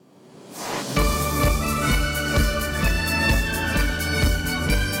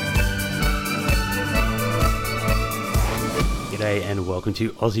and welcome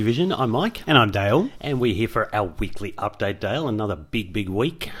to Aussie Vision. I'm Mike. And I'm Dale. And we're here for our weekly update, Dale. Another big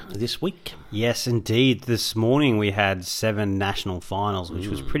week this week. Yes, indeed. This morning we had 7 national finals, which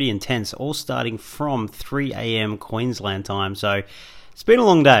was pretty intense, all starting from 3 a.m. Queensland time. So it's been a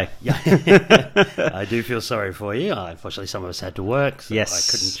long day. I do feel sorry for you. Unfortunately, some of us had to work, so yes.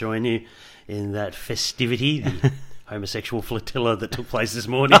 I couldn't join you in that festivity, the homosexual flotilla that took place this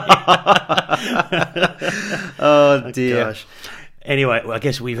morning. Oh, dear. Gosh. Anyway, I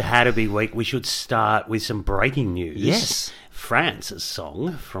guess we've had a big week. We should start with some breaking news. Yes. France's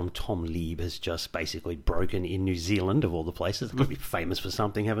song from Tom Lieb has just basically broken in New Zealand, of all the places. They've got to be famous for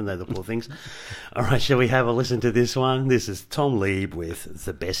something, haven't they, the poor things? All right, shall we have a listen to this one? This is Tom Lieb with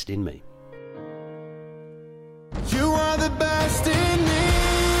The Best in Me. You are the best in me.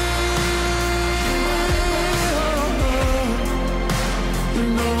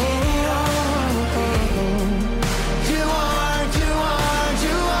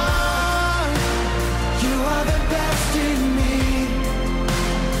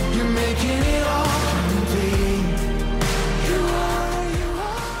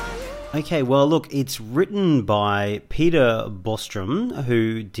 Okay, well, look, it's written by Peter Bostrom,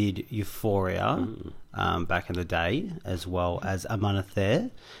 who did Euphoria back in the day, as well as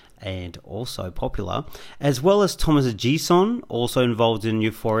Amanathere, and also Popular, as well as Thomas Gison, also involved in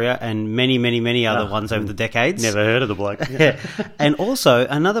Euphoria, and many other ones over the decades. Never heard of the bloke. Yeah. And also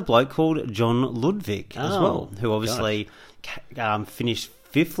another bloke called John Ludwig as well, who obviously finished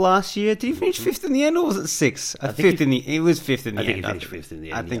 5th last year. Did he finish 5th in the end, or was it 6th? It was 5th in the end. I think he finished 5th in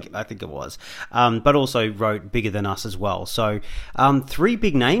the end. I think it was. But also wrote Bigger Than Us as well. So 3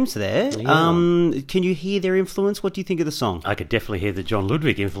 big names there. Yeah. Can you hear their influence? What do you think of the song? I could definitely hear the John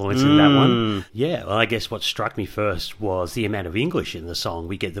Ludwig influence in that one. Yeah, well, I guess what struck me first was the amount of English in the song.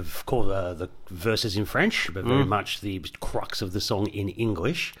 We get the verses in French, but very much the crux of the song in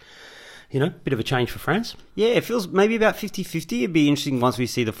English. You know, bit of a change for France. Yeah, it feels maybe about 50-50. It'd be interesting once we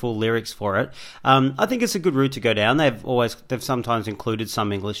see the full lyrics for it. I think it's a good route to go down. They've sometimes included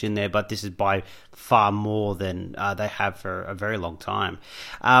some English in there, but this is by far more than they have for a very long time.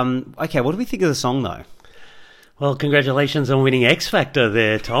 Okay, what do we think of the song, though? Well, congratulations on winning X Factor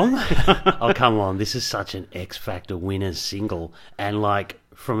there, Tom. Oh, come on. This is such an X Factor winners single. And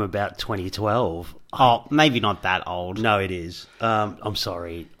from about 2012. Oh, maybe not that old. No, it is. I'm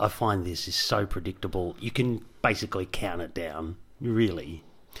sorry. I find this is so predictable. You can basically count it down, really.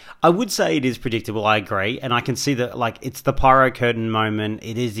 I would say it is predictable, I agree, and I can see that, it's the pyro curtain moment,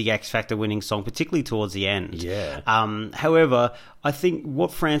 it is the X Factor winning song, particularly towards the end. Yeah. However, I think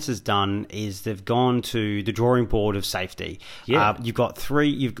what France has done is they've gone to the drawing board of safety. Yeah. You've got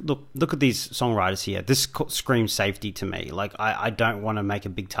 3, look at these songwriters here. This screams safety to me. I don't want to make a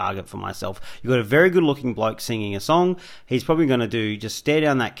big target for myself. You've got a very good looking bloke singing a song. He's probably going to just stare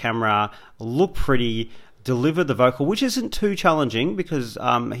down that camera, look pretty, deliver the vocal, which isn't too challenging because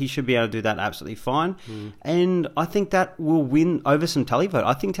he should be able to do that absolutely fine. And I think that will win over some televote.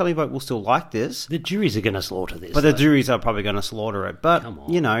 I think televote will still like this. The juries are going to slaughter this. But the juries are probably going to slaughter it. But, come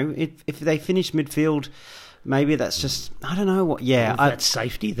on. you know, if they finish midfield, maybe that's just, I don't know what. Yeah, that's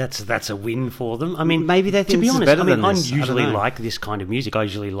safety. That's a win for them. I mean, maybe they think to be this honest, is better than I this. usually like this kind of music. I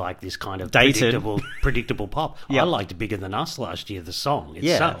usually like this kind of predictable pop. Yep. I liked Bigger Than Us last year, the song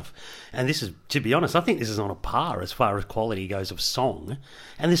itself. Yeah. And this is, to be honest, I think this is on a par as far as quality goes of song.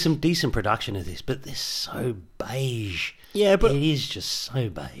 And there's some decent production of this, but they're so beige. Yeah, but it is just so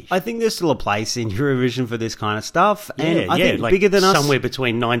beige. I think there's still a place in Eurovision for this kind of stuff. Yeah, and I think Bigger Than Us, somewhere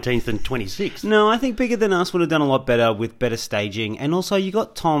between 19th and 26th. No, I think Bigger Than Us would have done a lot better with better staging. And also, you've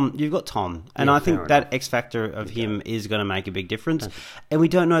got Tom, and I think that X factor of him is going to make a big difference. And we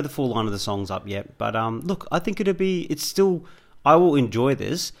don't know the full line of the songs up yet, but look, I think I will enjoy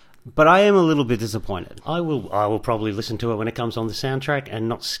this. But I am a little bit disappointed. I will probably listen to it when it comes on the soundtrack and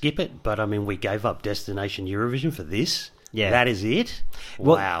not skip it. But I mean, we gave up Destination Eurovision for this. Yeah. That is it?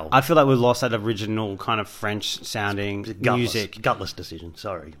 Well, wow. I feel like we lost that original kind of French-sounding music. Gutless decision,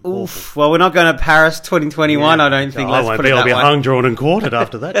 sorry. Oof. Awful. Well, we're not going to Paris 2021, I don't think. Let's put it that I'll be way. hung, drawn and quartered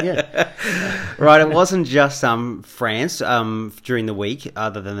after that, yeah. Right, it wasn't just France during the week,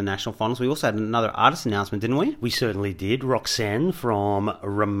 other than the national finals. We also had another artist announcement, didn't we? We certainly did. Roxanne from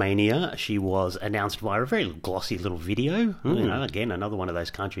Romania. She was announced via a very glossy little video. You know, again, another one of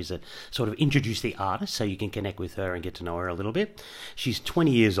those countries that sort of introduce the artist so you can connect with her and get to know her a little bit. She's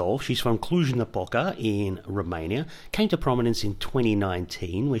 20 years old. She's from Cluj-Napoca in Romania. Came to prominence in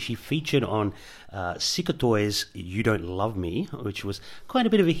 2019 where she featured on Sikatoi's You Don't Love Me, which was quite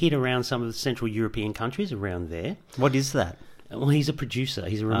a bit of a hit around some of the Central European countries around there. What is that? Well, he's a producer.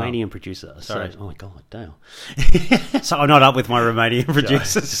 He's a Romanian producer. Sorry. So, oh my God, Dale. So I'm not up with my Romanian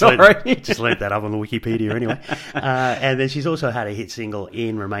producer. Just Sorry. Just learnt that up on the Wikipedia anyway. And then she's also had a hit single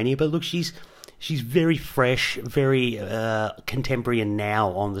in Romania. But look, she's very fresh, very contemporary and now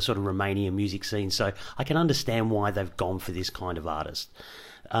on the sort of Romanian music scene. So I can understand why they've gone for this kind of artist.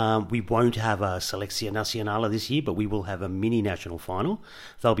 We won't have a Selección Nacional this year, but we will have a mini national final.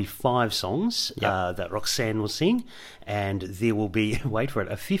 There'll be 5 songs that Roxanne will sing, and there will be, wait for it,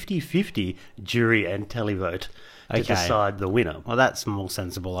 a 50-50 jury and televote to decide the winner. Well, that's more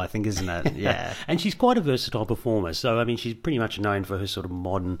sensible, I think, isn't it? Yeah. And she's quite a versatile performer. So, I mean, she's pretty much known for her sort of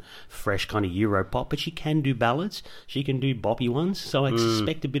modern, fresh kind of Euro pop, but she can do ballads. She can do boppy ones. So I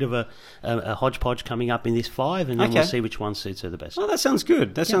suspect a bit of a hodgepodge coming up in this 5, and then we'll see which one suits her the best. Well, that sounds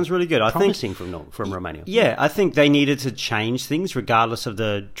good. That sounds really good. I think Promising from Romania. Yeah, I think they needed to change things regardless of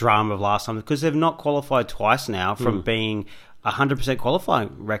the drama of last time, because they've not qualified twice now from being 100%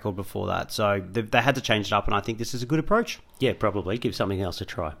 qualifying record before that. So they had to change it up, and I think this is a good approach. Yeah, probably. Give something else a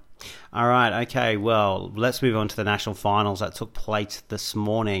try. All right, okay, well, let's move on to the national finals that took place this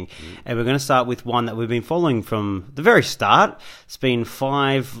morning. And we're going to start with one that we've been following from the very start. It's been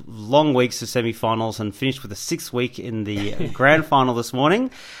 5 long weeks of semi-finals and finished with a 6th week in the grand final this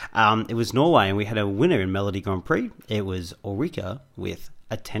morning. It was Norway, and we had a winner in Melody Grand Prix. It was Ulrika with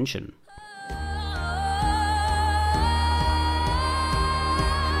Attention.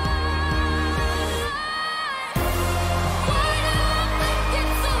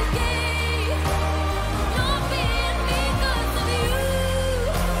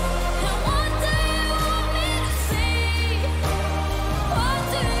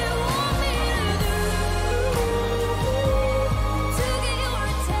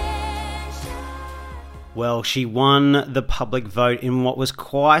 Well, she won the public vote in what was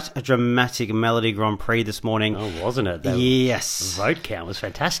quite a dramatic Melody Grand Prix this morning. Oh, wasn't it? Yes. The vote count was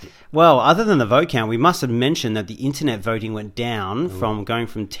fantastic. Well, other than the vote count, we must have mentioned that the internet voting went down from going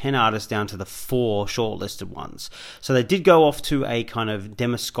from 10 artists down to the 4 shortlisted ones. So they did go off to a kind of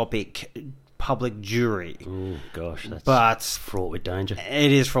demoscopic public jury. Oh, gosh, that's but fraught with danger.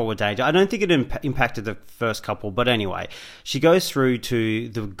 It is fraught with danger. I don't think it impacted the first couple, but anyway, she goes through to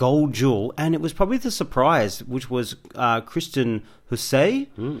the gold jewel, and it was probably the surprise, which was Kristen Hussey.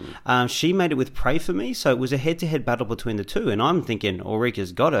 She made it with Pray For Me, so it was a head-to-head battle between the two, and I'm thinking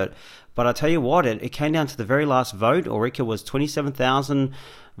Ulrika's got it. But I tell you what, it came down to the very last vote. Ulrika was 27,000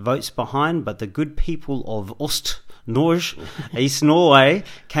 votes behind, but the good people of Norge, East Norway,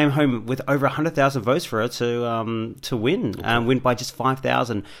 came home with over 100,000 votes for her to win, and win by just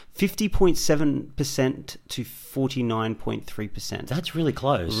 5,000, 50.7% to 49.3%. That's really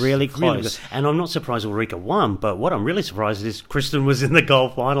close. Really close. And I'm not surprised Ulrika won, but what I'm really surprised is Kristen was in the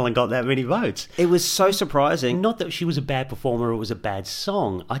gold final and got that many votes. It was so surprising. Not that she was a bad performer or it was a bad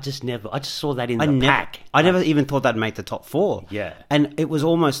song. I just saw that in the pack. I never even thought that'd make the top 4. Yeah. And it was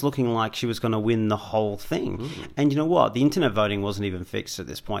almost looking like she was going to win the whole thing. And you know what? The internet voting wasn't even fixed at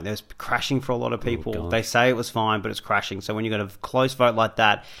this point. It was crashing for a lot of people. They say it was fine, but it's crashing. So when you got a close vote like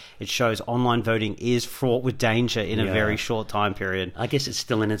that, it shows online voting is fraught with danger in a very short time period. I guess it's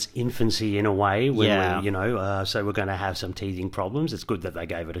still in its infancy in a way. So we're going to have some teething problems. It's good that they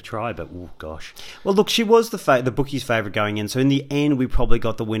gave it a try, but oh gosh. Well, look, she was the bookies' favourite going in. So in the end, we probably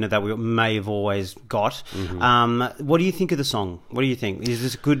got the winner that we may have always got. What do you think of the song? What do you think? Is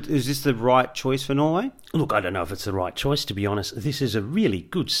this good? Is this the right choice for Norway? Look, I don't know if it's the right choice, to be honest. This is a really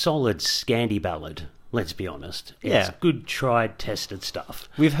good, solid Scandi ballad. Let's be honest. It's good, tried, tested stuff.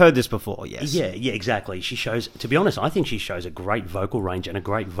 We've heard this before, yes. Yeah, exactly. She shows, to be honest, I think she shows a great vocal range and a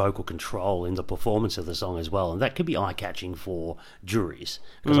great vocal control in the performance of the song as well. And that could be eye-catching for juries,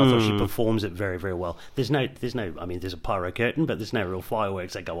 because I thought she performs it very, very well. There's no, I mean, there's a pyro curtain, but there's no real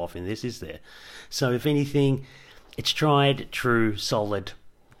fireworks that go off in this, is there? So if anything, it's tried, true, solid.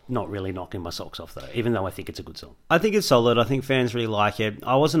 Not really knocking my socks off, though, even though I think it's a good song. I think it's solid. I think fans really like it.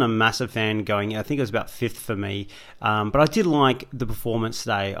 I wasn't a massive fan going. I think it was about 5th for me. But I did like the performance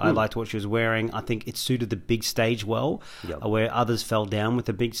today. I liked what she was wearing. I think it suited the big stage well, where others fell down with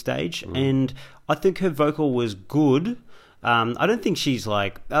the big stage. And I think her vocal was good. I don't think she's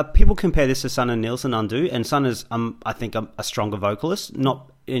like... people compare this to Sanne Nielsen Undo, and Sanne is, I think, a stronger vocalist, not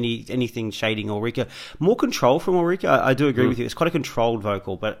anything shading Ulrika. More control from Ulrika. I do agree with you. It's quite a controlled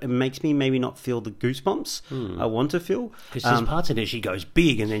vocal, but it makes me maybe not feel the goosebumps I want to feel. Because there's parts in it she goes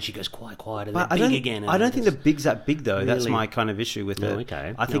big, and then she goes quiet, and then big again. I don't think the big's that big, though. Really? That's my kind of issue with it.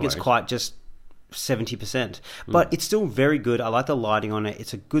 Okay. I think it's quite just 70%. But it's still very good. I like the lighting on it.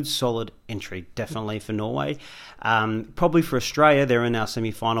 It's a good, solid entry, definitely, for Norway. Probably for Australia, they're in our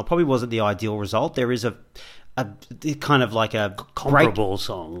semi-final. Probably wasn't the ideal result. There is kind of like a Comparable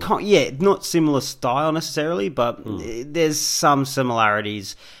song. Not similar style necessarily, but there's some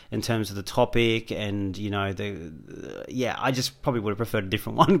similarities in terms of the topic, and I just probably would have preferred a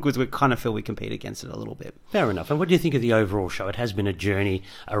different one because we kind of feel we compete against it a little bit. Fair enough. And what do you think of the overall show? It has been a journey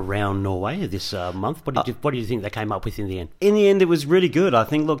around Norway this month. What do you think they came up with in the end? In the end, it was really good. I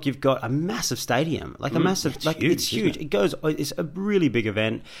think, look, you've got a massive stadium, it's huge. It's a really big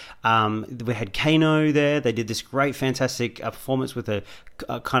event. We had Kano there. They did this great, fantastic performance with a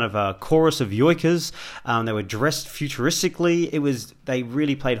kind of a chorus of yoikas. They were dressed futuristically. They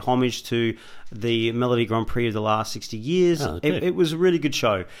really played homage to the Melody Grand Prix of the last 60 years. It was a really good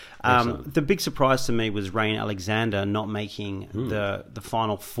show. The big surprise to me was Rain Alexander not making the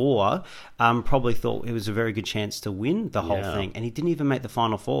Final Four. Probably thought it was a very good chance to win the whole thing, and he didn't even make the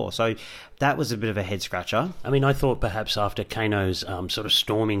Final Four. So that was a bit of a head scratcher. I mean, I thought perhaps after Kano's sort of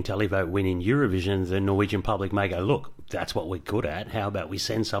storming televote win in Eurovision, the Norwegian public may go, look, that's what we're good at. How about we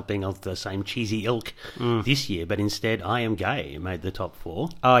send something of the same cheesy ilk this year? But instead, I Am Gay made the top 4.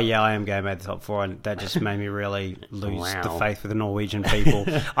 Oh, yeah, I Am Gay made the top 4, and that just made me really lose the faith with the Norwegian people.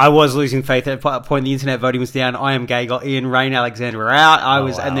 I was losing faith at a point. The internet voting was down. I Am Gay got in. Rain Alexander were out.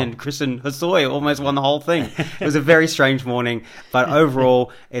 And then Kristen Hosoi almost won the whole thing. It was a very strange morning, but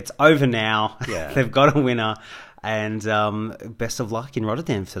overall, it's over now. Yeah. They've got a winner. And best of luck in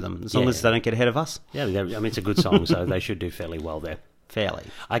Rotterdam to them, as long as they don't get ahead of us. Yeah, I mean, it's a good song, so they should do fairly well there. Fairly.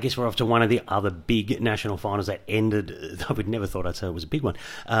 I guess we're off to one of the other big national finals that ended. I would never thought I'd say it was a big one.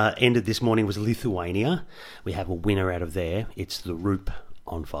 Ended this morning was Lithuania. We have a winner out of there. It's the Roop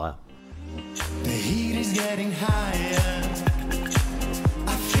on Fire. The heat is getting higher.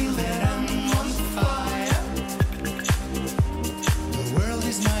 I feel that I'm on fire. The world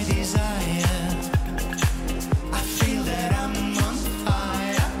is my desire. I feel that I'm on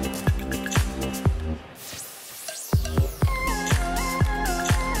fire.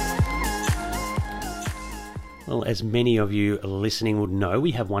 Well, as many of you listening would know,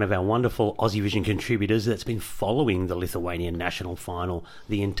 we have one of our wonderful Aussie Vision contributors that's been following the Lithuanian national final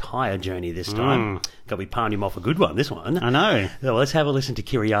the entire journey this time. Got to be palming him off a good one, this one. I know. So let's have a listen to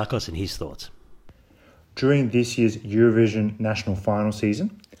Kyriakos and his thoughts. During this year's Eurovision national final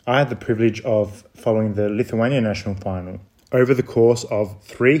season, I had the privilege of following the Lithuanian national final. Over the course of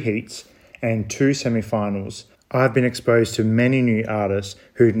 3 heats and 2 semi-finals, I've been exposed to many new artists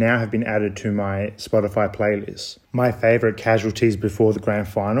who now have been added to my Spotify playlist. My favourite casualties before the grand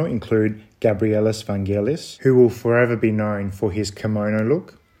final include Gabrielis Vangelis, who will forever be known for his kimono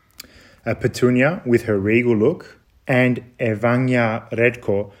look, Petunia with her regal look, and Evgenia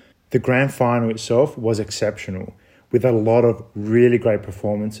Redko. The grand final itself was exceptional, with a lot of really great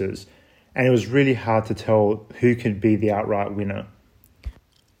performances, and it was really hard to tell who could be the outright winner.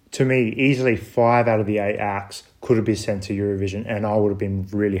 To me, easily 5 out of the 8 acts could have been sent to Eurovision, and I would have been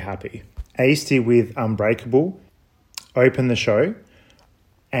really happy. Aisti with Unbreakable opened the show,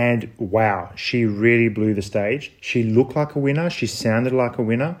 and wow, she really blew the stage. She looked like a winner, she sounded like a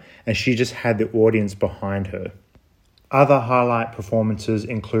winner, and she just had the audience behind her. Other highlight performances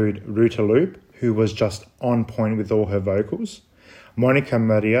include Ruta Loop, who was just on point with all her vocals, Monica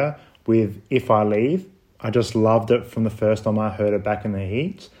Maria with If I Leave. I just loved it from the first time I heard it back in the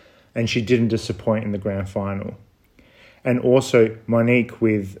heats, and she didn't disappoint in the grand final. And also Monique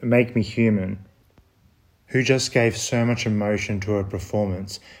with Make Me Human, who just gave so much emotion to her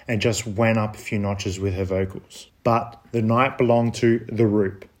performance and just went up a few notches with her vocals. But the night belonged to the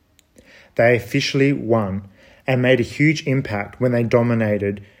Roop. They officially won and made a huge impact when they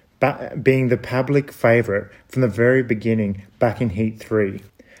dominated, being the public favourite from the very beginning back in Heat 3.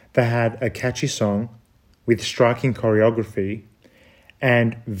 They had a catchy song with striking choreography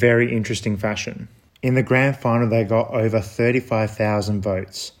and very interesting fashion. In the grand final, they got over 35,000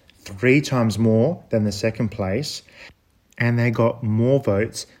 votes, 3 times more than the second place, and they got more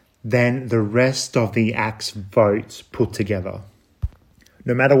votes than the rest of the act's votes put together.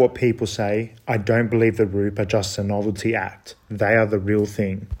 No matter what people say, I don't believe the Roop are just a novelty act. They are the real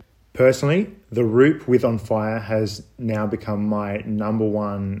thing. Personally, the Roop with On Fire has now become my number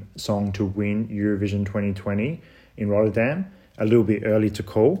 1 song to win Eurovision 2020 in Rotterdam. A little bit early to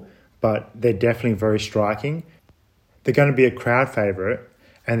call, but they're definitely very striking. They're going to be a crowd favourite,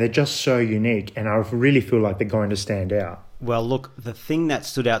 and they're just so unique, and I really feel like they're going to stand out. Well, look, the thing that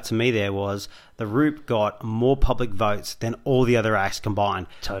stood out to me there was the Roop got more public votes than all the other acts combined.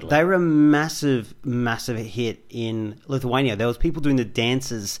 Totally. They were a massive, massive hit in Lithuania. There was people doing the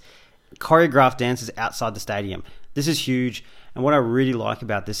dances, choreographed dances outside the stadium. This is huge. And what I really like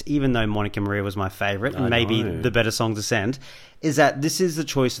about this, even though Monica Maria was my favourite and maybe the better song to send, is that this is the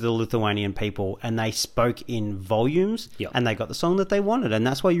choice of the Lithuanian people, and they spoke in volumes, Yep. and they got the song that they wanted, and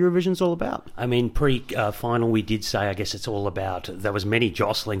that's what Eurovision's all about. I mean, pre-final, we did say, I guess it's all about, there was many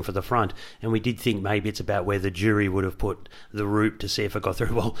jostling for the front, and we did think maybe it's about where the jury would have put the route to see if it got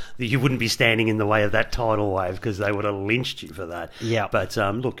through. Well, you wouldn't be standing in the way of that tidal wave because they would have lynched you for that. Yeah. But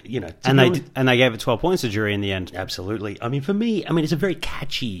look, you know, to And be they honest- and they gave it 12 points to jury in the end. Absolutely. I mean, for me, it's a very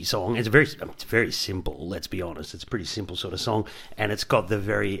catchy song. It's very simple. Let's be honest. It's a pretty simple sort of song, and it's got the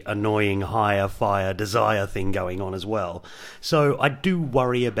very annoying higher fire desire thing going on as well. So I do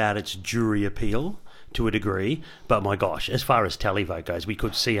worry about its jury appeal to a degree, but my gosh, as far as televote goes, we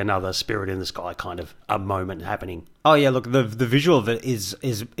could see another Spirit in the Sky kind of a moment happening. Oh yeah, look, the visual of it is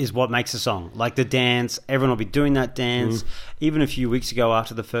what makes the song. Like the dance, everyone will be doing that dance. Even a few weeks ago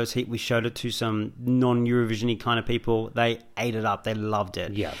after the first heat, we showed it to some non-Eurovision-y kind of people. They ate it up. They loved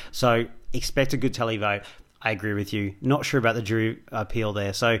it. Yeah. So expect a good televote. I agree with you. Not sure about the jury appeal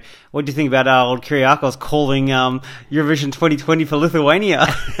there. So what do you think about old Kyriakos calling Eurovision 2020 for Lithuania?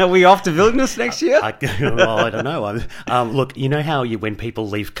 Are we off to Vilnius next year? I don't know. Look, you know how when people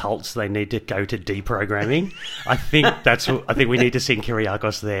leave cults, they need to go to deprogramming. I think we need to send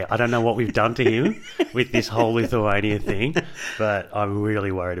Kyriakos there. I don't know what we've done to him with this whole Lithuania thing, but I'm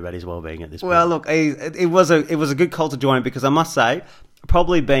really worried about his well-being at this point. Well, look, it was a good call to join because I must say,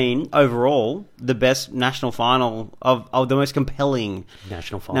 probably been overall the best national final of the most compelling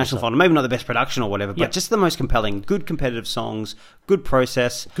National final. Maybe not the best production or whatever, but Yep. just the most compelling. Good competitive songs, good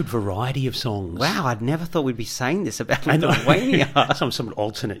process. Good variety of songs. Wow, I'd never thought we'd be saying this about I know. Lithuania. some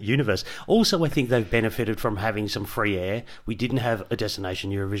alternate universe. Also, I think they've benefited from having some free air. We didn't have a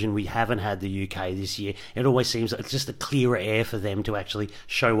destination Eurovision. We haven't had the UK this year. It always seems like it's just a clearer air for them to actually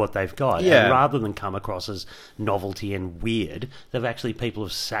show what they've got. Yeah. And rather than come across as novelty and weird, they've actually, people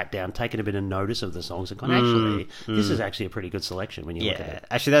have sat down, taken a bit of notice of the songs and gone, actually, this is actually a pretty good selection when you look at Yeah, it.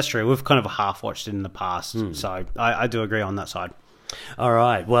 actually, that's true. We've kind of half watched it in the past, so I do agree on that side. All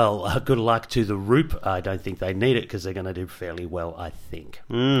right. Well, good luck to the Roop. I don't think they need it because they're going to do fairly well, I think.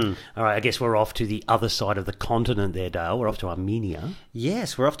 All right. I guess we're off to the other side of the continent there, Dale. We're off to Armenia.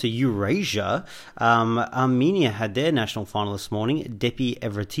 Yes, we're off to Eurasia. Armenia had their national final this morning, Depi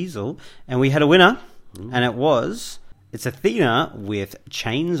Evratizl, and we had a winner, and it's Athena with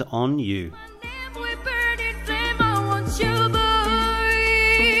Chains on You.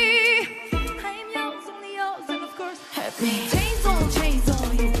 Chains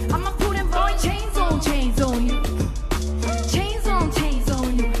on you. I'ma put them boy chains on you. Chains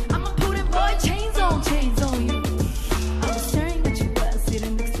on you. I'ma put them boy chains on you. I was staring at you,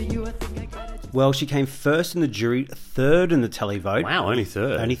 sitting next to you. I think I got it. Well, she came first in the jury, third in the televote. Wow, only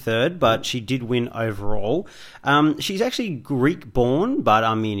third. Only third, but she did win overall. She's actually Greek-born, but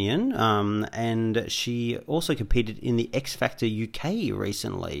Armenian, and she also competed in the X Factor UK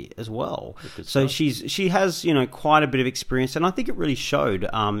recently as well. So she has quite a bit of experience, and I think it really showed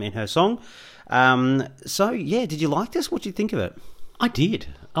in her song. So yeah, did you like this? What did you think of it? I did.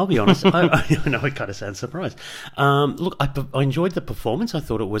 I'll be honest. I know it kind of sounds surprised. Look, I enjoyed the performance. I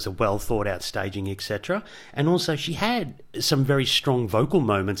thought it was a well thought out staging, etc. And also, she had some very strong vocal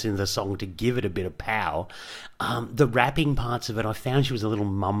moments in the song to give it a bit of power. The rapping parts of it, I found she was a little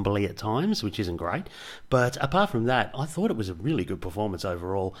mumbly at times, which isn't great. But apart from that, I thought it was a really good performance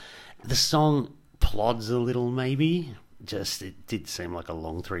overall. The song plods a little, maybe. It did seem like a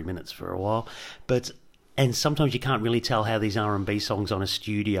long 3 minutes for a while, and sometimes you can't really tell how these R&B songs on a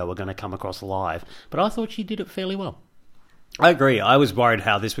studio are going to come across live. But I thought she did it fairly well. I agree. I was worried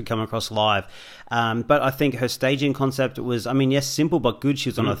how this would come across live. But I think her staging concept was, yes, simple but good. She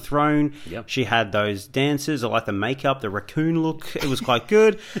was on a throne. Yep. She had those dances. I like the makeup, the raccoon look. It was quite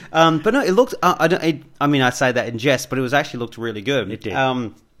good. But no, it looked... I say that in jest, but it was actually looked really good. It did.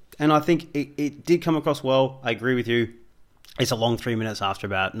 And I think it did come across well. I agree with you. It's a long 3 minutes after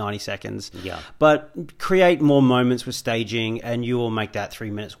about 90 seconds. Yeah. But create more moments with staging and you will make that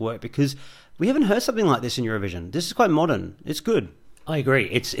 3 minutes work because we haven't heard something like this in Eurovision. This is quite modern. It's good. I agree.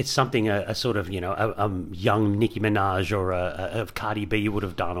 It's something a sort of a young Nicki Minaj or a Cardi B would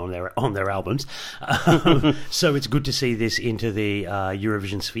have done on their albums. So it's good to see this into the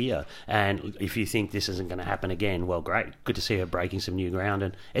Eurovision sphere. And if you think this isn't going to happen again, well, great. Good to see her breaking some new ground,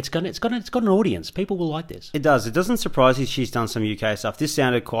 and it's got an audience. People will like this. It does. It doesn't surprise you she's done some UK stuff. This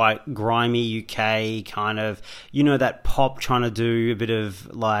sounded quite grimy UK kind of, that pop trying to do a bit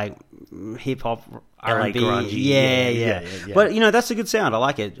of like hip hop. R&B. grungy. Yeah. Yeah. But, that's a good sound. I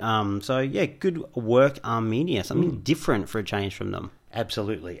like it. So, yeah, good work, Armenia. Something different for a change from them.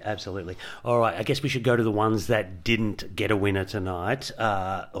 Absolutely, absolutely. All right, I guess we should go to the ones that didn't get a winner tonight,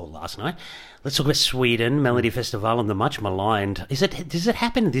 or last night. Let's talk about Sweden, Melodifestivalen, the much maligned. Does it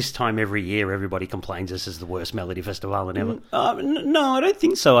happen this time every year? Everybody complains this is the worst Melodifestivalen ever. No, I don't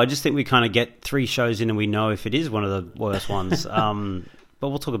think so. I just think we kind of get 3 shows in and we know if it is one of the worst ones. But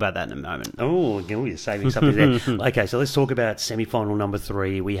we'll talk about that in a moment. Oh, you're saving something there. Okay, so let's talk about semi-final number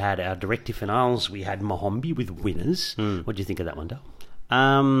 3. We had our directive finals. We had Mohombi with winners. What do you think of that one,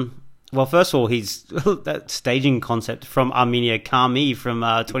 Dale? Well, first of all, he's that staging concept from Armenia Kami from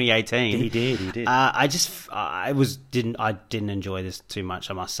 2018. He did. I didn't enjoy this too much,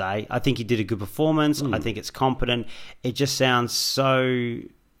 I must say. I think he did a good performance. I think it's competent. It just sounds so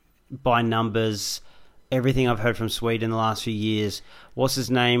by numbers. Everything I've heard from Sweden in the last few years. What's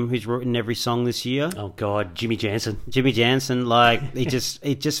his name? Who's written every song this year? Oh God, Jimmy Jansen. Jimmy Jansen. Like it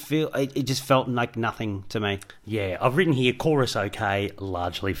just felt like nothing to me. Yeah, I've written here chorus okay,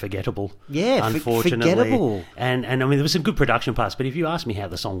 largely forgettable. Yeah, unfortunately, forgettable. And I mean there was some good production parts, but if you asked me how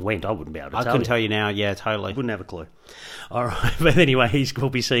the song went, I wouldn't be able to tell you. I couldn't tell you now. Yeah, totally. Wouldn't have a clue. All right, but anyway, we'll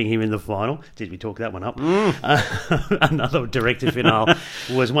be seeing him in the final. Did we talk that one up? Another directed finale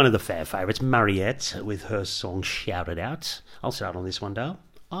was one of the fan favourites, Mariette, with her song Shout It Out. I'll start on this one, Dale.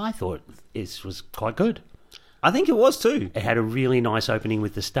 I thought this was quite good. I think it was too. It had a really nice opening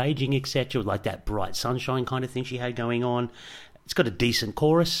with the staging, etc., like that bright sunshine kind of thing she had going on. It's got a decent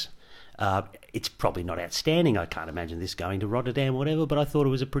chorus. It's probably not outstanding. I can't imagine this going to Rotterdam or whatever, but I thought it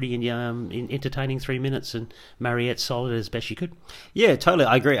was a pretty entertaining 3 minutes, and Mariette solid as best she could. Yeah, totally.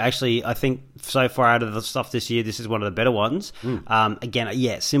 I agree. Actually, I think so far out of the stuff this year, this is one of the better ones. Again,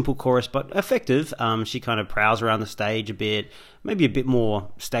 yeah, simple chorus, but effective. She kind of prowls around the stage a bit, maybe a bit more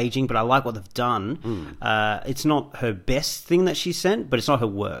staging, but I like what they've done. It's not her best thing that she sent, but it's not her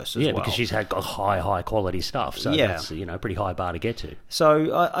worst as well. Because she's got high quality stuff, so that's a pretty high bar to get to.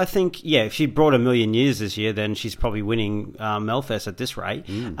 So I think, yeah, if she brought a million years this year, then she's probably winning Melfest at this rate.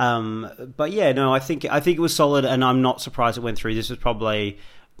 But yeah, no, I think it was solid, and I'm not surprised it went through. This was probably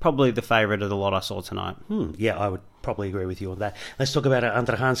the favourite of the lot I saw tonight. Yeah, I would probably agree with you on that. Let's talk about our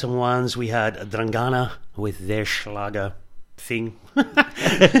Andre Hansen ones. We had Drangana with their Schlager thing.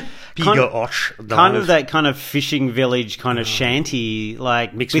 Kind of that kind of fishing village kind of shanty,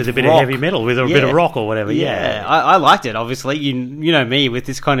 like mixed with a bit of heavy metal, with a bit of rock or whatever. Yeah. I liked it. Obviously, you know me with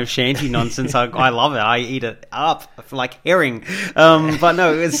this kind of shanty nonsense. I love it. I eat it up like herring. But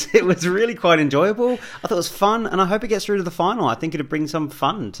no, it was really quite enjoyable. I thought it was fun, and I hope it gets through to the final. I think it'd bring some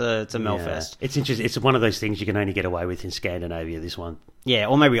fun to Melfest. It's interesting. It's one of those things you can only get away with in Scandinavia. This one. Yeah,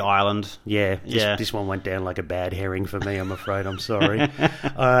 or maybe Ireland. Yeah. This one went down like a bad herring for me, I'm afraid. I'm sorry.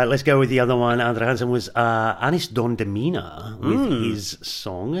 Let's go with the other one. Andre Hansen was Anis Don Demina with his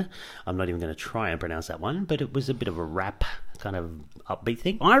song. I'm not even going to try and pronounce that one, but it was a bit of a rap kind of upbeat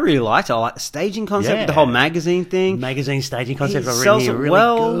thing. I really liked it. I like the staging concept, the whole magazine thing. Magazine staging concept. It sells it really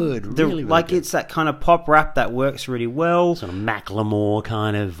well. Good. Really good. It's that kind of pop rap that works really well. Sort of Macklemore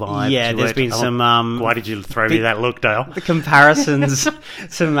kind of vibe. Yeah, there's been some... why did you throw me that look, Dale? The comparisons to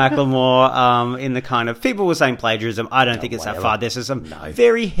Macklemore in the kind of... People were saying plagiarism. I don't think it's that far. There's some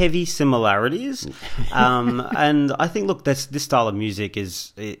very heavy similarities. And I think, look, this style of music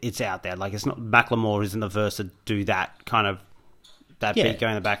it's out there. Like, it's not... Macklemore isn't the verse to do that kind of... That beat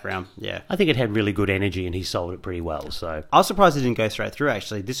going in the background, yeah. I think it had really good energy, and he sold it pretty well. So I was surprised it didn't go straight through,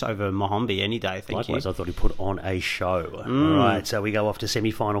 actually. This over Mohombi any day, thank you. Likewise, I thought he put on a show. All right, so we go off to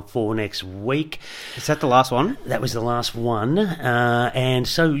semi-final 4 next week. Is that the last one? That was the last one. And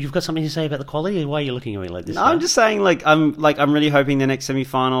so you've got something to say about the quality? Why are you looking at me like this? No, I'm just saying, I'm really hoping the next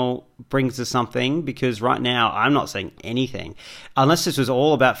semi-final brings us something, because right now I'm not saying anything. Unless this was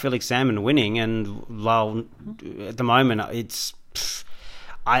all about Felix Salmon winning, and, well, at the moment, it's...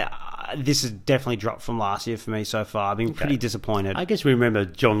 this has definitely dropped from last year for me so far. I've been pretty disappointed. I guess we remember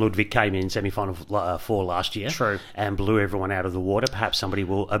John Ludwig came in semi-final 4 last year. True. And blew everyone out of the water. Perhaps somebody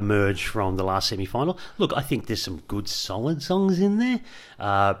will emerge from the last semi-final. Look, I think there's some good solid songs in there,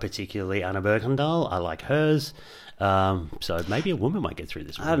 particularly Anna Bergendahl. I like hers. So maybe a woman might get through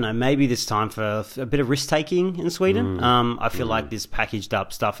this one. I don't know. Maybe this time for a bit of risk-taking in Sweden. I feel like this packaged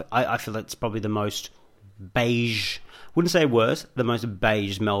up stuff, I feel it's probably the most beige... Wouldn't say worse, the most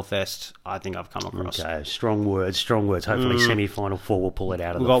beige Melfest I think I've come across. Okay, strong words. Hopefully semi-final 4 will pull it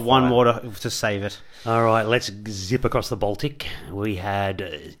out of We've the got one fire. more to save it. All right, let's zip across the Baltic. We had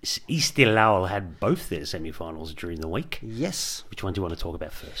Istilaul had both their semi-finals during the week. Yes. Which one do you want to talk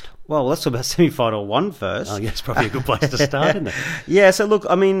about first? Well, let's talk about semi-final 1 first. Oh, yeah, it's probably a good place to start, isn't it? Yeah, so look,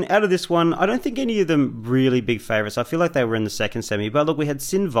 I mean, out of this one, I don't think any of them really big favourites. I feel like they were in the second semi. But look, we had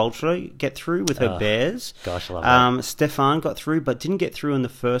Sin Vulture get through with her Bears. Gosh, I love that. Stefan got through, but didn't get through in the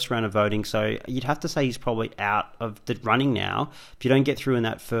first round of voting. So you'd have to say he's probably out of the running now. If you don't get through in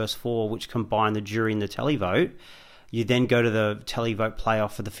that first 4, which combine the jury and the televote, you then go to the televote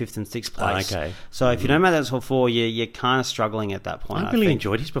playoff for the 5th and 6th place. Okay. So if you don't make that top 4, you're kind of struggling at that point. I really think.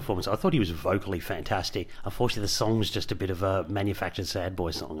 enjoyed his performance. I thought he was vocally fantastic. Unfortunately, the song was just a bit of a manufactured sad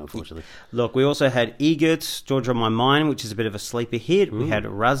boy song, unfortunately. Look, we also had Egert, Georgia on My Mind, which is a bit of a sleeper hit. We had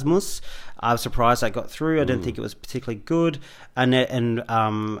Rasmus. I was surprised that got through. I didn't think it was particularly good. And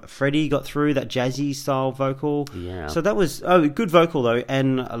Freddie got through, that jazzy style vocal. Yeah. So that was good vocal though.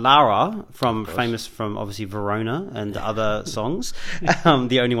 And Lara, famous from obviously Verona and other songs,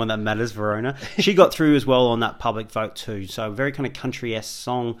 the only one that matters, Verona. She got through as well on that public vote too. So very kind of country-esque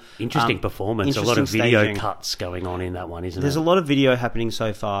song. Interesting performance. A lot of video cuts going on in that one, isn't There's there? a lot of video happening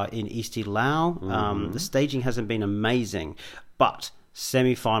so far in Isti Lao. The staging hasn't been amazing, but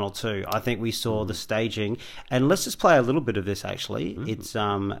semi-final 2, I think we saw the staging. And let's just play a little bit of this actually. It's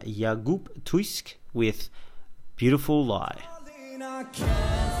Jakub Tuisk with Beautiful Lie. I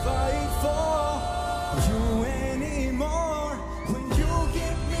can't fight for you anymore. When you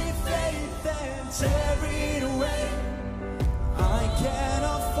give me faith and tear it away, I can't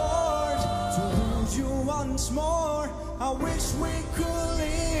afford to lose you once more. I wish we could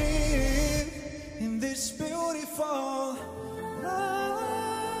live in this beautiful life.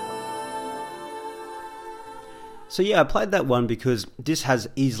 So yeah, I played that one because this has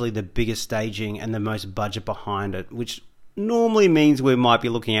easily the biggest staging and the most budget behind it, which normally means we might be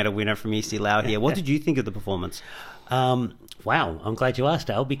looking at a winner from Isti Lao here. What did you think of the performance? Wow, I'm glad you asked,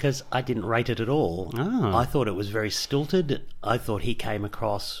 Al, because I didn't rate it at all. Oh. I thought it was very stilted. I thought he came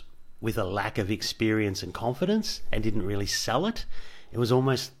across with a lack of experience and confidence and didn't really sell it. It was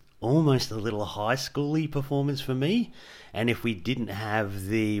almost a little high school-y performance for me. And if we didn't have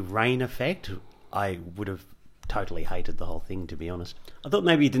the rain effect, I would have totally hated the whole thing, to be honest. I thought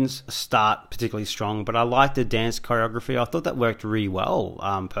maybe it didn't start particularly strong, but I liked the dance choreography. I thought that worked really well,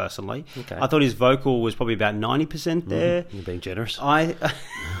 personally. Okay. I thought his vocal was probably about 90% there. You're being generous. I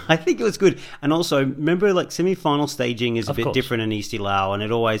think it was good. And also, remember, like, semi-final staging is a Of bit course. different in Isti Lao, and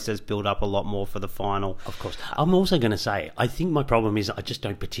it always does build up a lot more for the final. Of course. I'm also going to say, I think my problem is I just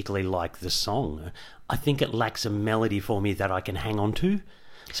don't particularly like the song. I think it lacks a melody for me that I can hang on to.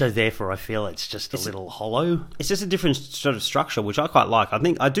 So therefore, I feel it's just a little hollow. It's just a different sort of structure, which I quite like. I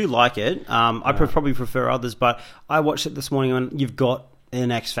think I do like it. I probably prefer others, but I watched it this morning and you've got an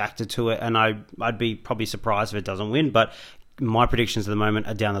X factor to it, and I'd be probably surprised if it doesn't win, but my predictions at the moment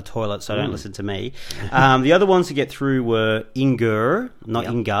are down the toilet, so don't listen to me. The other ones to get through were Inger, not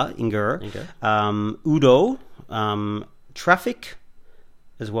Inga, Inger. Udo, Traffic,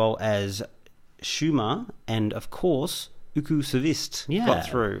 as well as Schumer, and of course Uku Savist got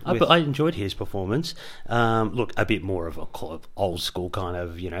through. But I enjoyed his performance. Look, a bit more of a old school kind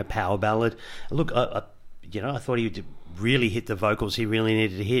of, power ballad. Look, I thought he really hit the vocals he really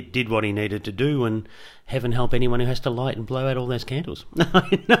needed to hit, did what he needed to do, and heaven help anyone who has to light and blow out all those candles. No,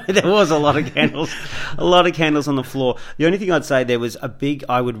 there was a lot of candles. A lot of candles on the floor. The only thing I'd say there was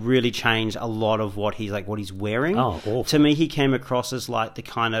I would really change a lot of what he's wearing. Oh, awful. To me, he came across as like the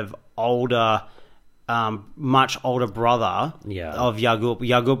kind of older, much older brother of Jakub.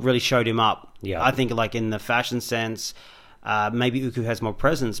 Jakub really showed him up. Yeah. I think like in the fashion sense, maybe Uku has more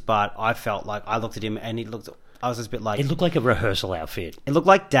presence, but I felt like I looked at him and I was just a bit like... It looked like a rehearsal outfit. It looked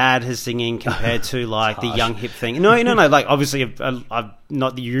like Dad is singing compared to like the young hip thing. No. Like obviously, I'm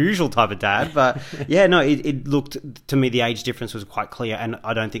not the usual type of dad, but yeah, no. It looked to me the age difference was quite clear, and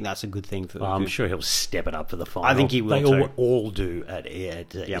I don't think that's a good thing for. I'm sure he'll step it up for the final. I think he will They too. all do at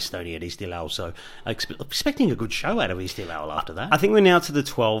Estonia at Isti Lao. So expecting a good show out of Isti Lao after that. I think we're now to the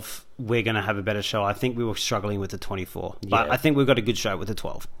 12. We're going to have a better show. I think we were struggling with the 24, but Yeah. I think we've got a good show with the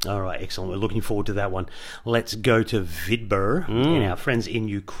 12. All right, excellent. We're looking forward to that one. Let's go to Vidber and our friends in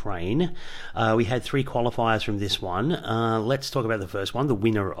Ukraine. We had 3 qualifiers from this one. Let's talk about the first one. The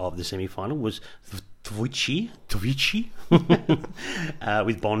winner of the semi-final was Twichi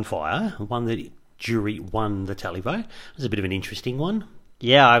with Bonfire. Won the jury, won the tally vote. It was a bit of an interesting one.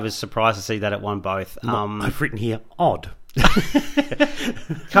 Yeah, I was surprised to see that it won both. I've written here, odd.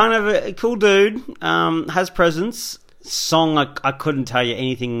 Kind of a cool dude, has presence. Song, I couldn't tell you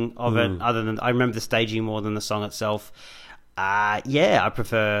anything of it other than I remember the staging more than the song itself. Yeah, I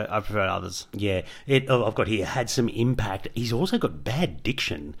prefer others. Yeah, I've got here, had some impact. He's also got bad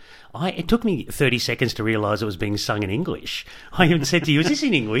diction. It took me 30 seconds to realise it was being sung in English. I even said to you, is this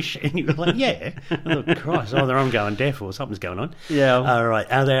in English? And you were like, yeah. I thought, Christ, either I'm going deaf or something's going on. Yeah. All right.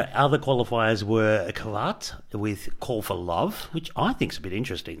 Other qualifiers were Kavat with Call for Love, which I think's a bit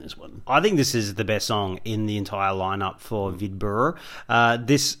interesting, this one. I think this is the best song in the entire lineup for Vidbur.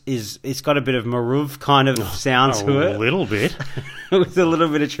 It's got a bit of Maruv kind of sound to it. A little bit. With a little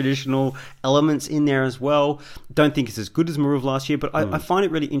bit of traditional elements in there as well. Don't think it's as good as Maruv last year, but I find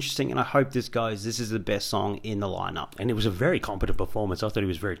it really interesting, and I hope this goes. This is the best song in the lineup. And it was a very competent performance. I thought he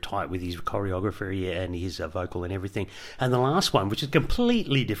was very tight with his choreography and his vocal and everything. And the last one, which is a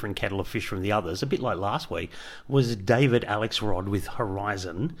completely different kettle of fish from the others, a bit like last week, was David Alex Rod with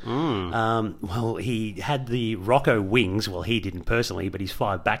Horizon. Well, he had the Rocco Wings. Well, he didn't personally, but his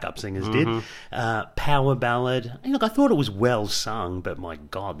 5 backup singers did. Power ballad. And look, I thought it was well sung, but my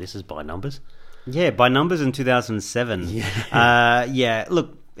God, this is by numbers. Yeah, by numbers in 2007. Yeah,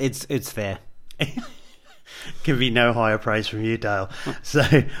 look, it's there. Can be no higher praise from you, Dale. So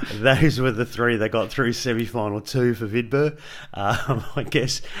those were the 3 that got through semi-final 2 for Vidbur. I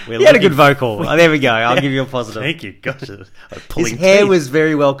guess He had a good vocal. Oh, there we go. I'll give you a positive. Thank you. Gosh, His hair was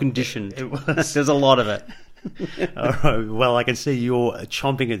very well conditioned. It was. There's a lot of it. All right. Well, I can see you're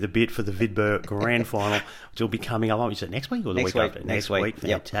chomping at the bit for the Vidbur Grand Final, which will be coming up. What is it, next week or the Next week week. after? Next week.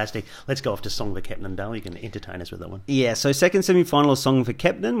 Yep. Fantastic. Let's go off to Song for Captain Dale. You can entertain us with that one. Yeah, so second semi-final Song for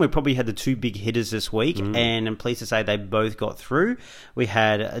Captain. We probably had the 2 big hitters this week, and I'm pleased to say they both got through. We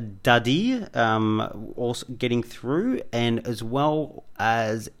had Dadi also getting through, and as well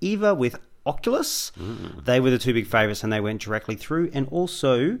as Eva with Oculus. They were the 2 big favourites, and they went directly through. And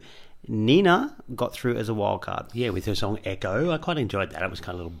also Nina got through as a wild card. Yeah, with her song Echo. I quite enjoyed that. It was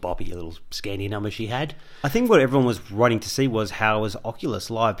kind of a little boppy, a little scanty number she had. I think what everyone was waiting to see was how was Oculus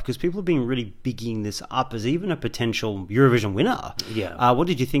live, because people have been really bigging this up as even a potential Eurovision winner. Yeah. What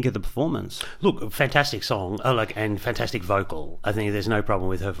did you think of the performance? Look, fantastic song, and fantastic vocal. I think there's no problem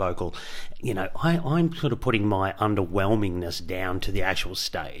with her vocal. You know, I'm sort of putting my underwhelmingness down to the actual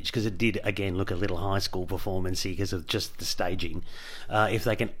stage, because it did, again, look a little high school performance-y because of just the staging. If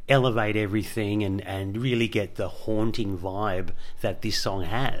they can elevate everything and really get the haunting vibe that this song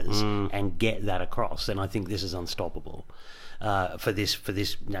has and get that across, then I think this is unstoppable for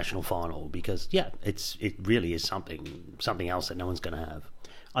this national final, because it really is something else that no one's going to have.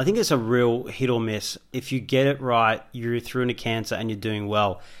 I think it's a real hit or miss. If you get it right, you're through into cancer and you're doing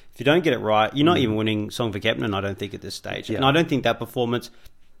well. If you don't get it right, you're not even winning Song for Captain, I don't think, at this stage. Yeah. And I don't think that performance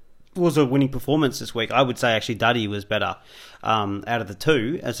was a winning performance this week. I would say actually Duddy was better out of the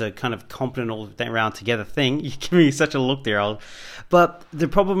 2 as a kind of competent all round together thing. You give me such a look there. But the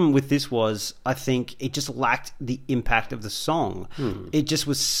problem with this was, I think it just lacked the impact of the song. It just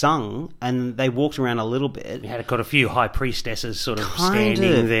was sung and they walked around a little bit. You had got a few high priestesses sort of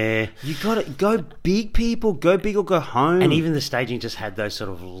standing there. You got to go big, people. Go big or go home. And even the staging just had those sort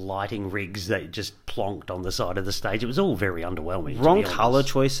of lighting rigs that just plonked on the side of the stage. It was all very underwhelming. Wrong colour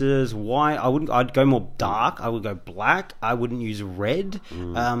choices. White. I'd go more dark. I would go black. I wouldn't use red.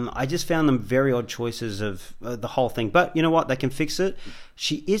 I just found them very odd choices of the whole thing. But you know what? They can fix it.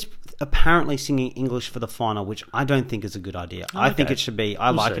 She is apparently singing English for the final, which I don't think is a good idea. I think it should be. I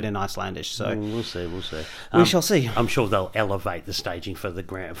like it in Icelandic. So we'll see. We shall see. I'm sure they'll elevate the staging for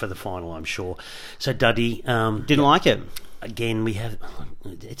the final. I'm sure. So Duddy didn't like it. Again,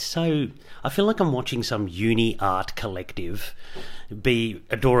 it's so... I feel like I'm watching some uni art collective be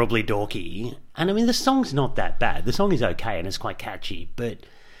adorably dorky. And I mean, the song's not that bad. The song is okay and it's quite catchy, but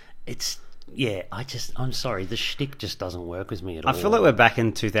it's... Yeah, I'm sorry, the shtick just doesn't work with me at all. I feel like we're back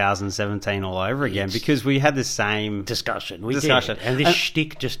in 2017 all over again, because we had the same discussion. Did. And this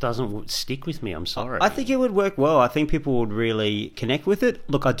shtick just doesn't stick with me, I'm sorry. I think it would work well. I think people would really connect with it.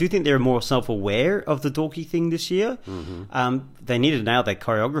 Look, I do think they're more self-aware of the dorky thing this year. They need to nail their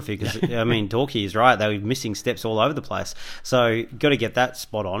choreography, because, I mean, dorky is right. They were missing steps all over the place. So, got to get that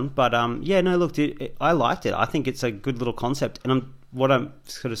spot on. But, look, I liked it. I think it's a good little concept. And what I'm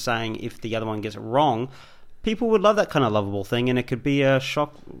sort of saying, if the other one gets it wrong, people would love that kind of lovable thing, and it could be a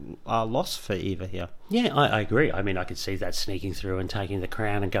shock loss for Eva here. Yeah, I agree. I mean, I could see that sneaking through and taking the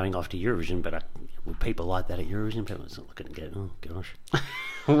crown and going off to Eurovision, but people like that at Eurovision. People are looking and going, oh, gosh.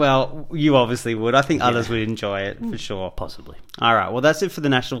 Well, you obviously would. I think others would enjoy it, for sure. Possibly. All right, well, that's it for the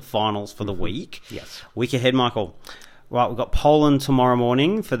national finals for the week. Yes. Week ahead, Michael. Right, we've got Poland tomorrow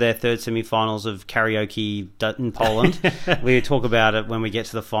morning for their third semi-finals of karaoke in Poland. We talk about it when we get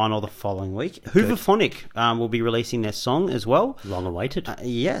to the final the following week. Hooverphonic will be releasing their song as well. Long awaited.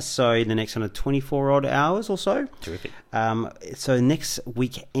 Yes, so in the next kind of 24-odd hours or so. Terrific. So next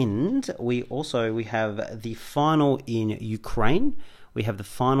weekend, we have the final in Ukraine. We have the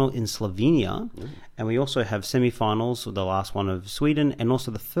final in Slovenia. And we also have semi-finals, the last one of Sweden, and also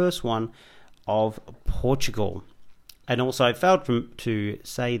the first one of Portugal. And also, I failed to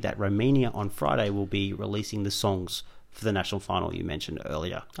say that Romania on Friday will be releasing the songs for the national final you mentioned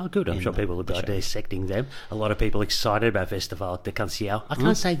earlier. Oh, good. I'm sure people will be dissecting them. A lot of people excited about Festival de Canção. I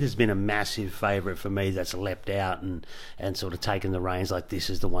can't say there's been a massive favourite for me that's leapt out and sort of taken the reins like this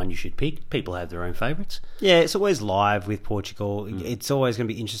is the one you should pick. People have their own favourites. Yeah, it's always live with Portugal. It's always going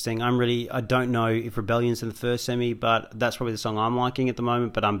to be interesting. I don't know if Rebellion's in the first semi, but that's probably the song I'm liking at the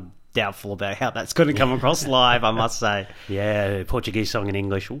moment, but I'm doubtful about how that's going to come across live, I must say. Yeah, Portuguese song in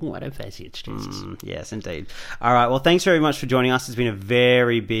English. Ooh, I don't fancy its chances. Yes, indeed. All right, well, thanks very much for joining us. It's been a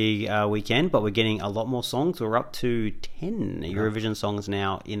very big weekend, but we're getting a lot more songs. We're up to 10 Eurovision songs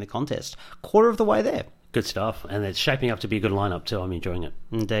now in the contest. Quarter of the way there. Good stuff. And it's shaping up to be a good lineup too. I'm enjoying it.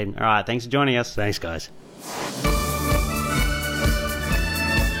 Indeed. All right, thanks for joining us. Thanks, guys.